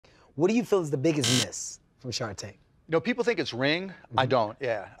What do you feel is the biggest miss from Shark Tank? You know, people think it's Ring. I don't.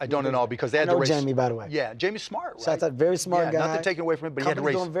 Yeah, I don't at all because they had to race. Jamie, by the way. Yeah, Jamie's smart. Right? Shout out, very smart guy. Nothing taken away from him, but he had to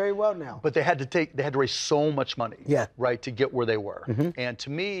race. Doing very well now. But they had to raise so much money. Yeah. Right, to get where they were. And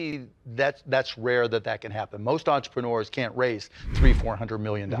to me, that's rare that can happen. Most entrepreneurs can't raise $300-400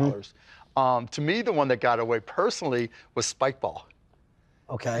 million. To me, the one that got away personally was Spike Ball.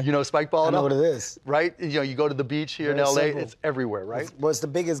 Okay. You know Spike Ball? I know what it is. Right? You know, you go to the beach here in LA, it's everywhere, right? It's the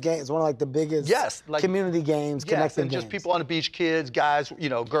biggest game. It's one of like the biggest community games, connected games. Just people on the beach, kids, guys, you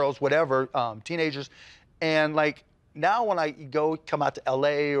know, girls, whatever, teenagers. And like now when I come out to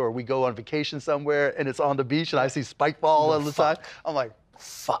LA or we go on vacation somewhere and it's on the beach and I see Spike Ball all the time, I'm like,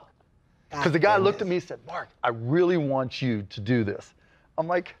 fuck. Because the guy looked at me and said, Mark, I really want you to do this. I'm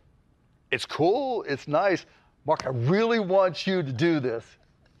like, it's cool, it's nice. Mark, I really want you to do this.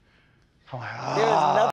 I'm like,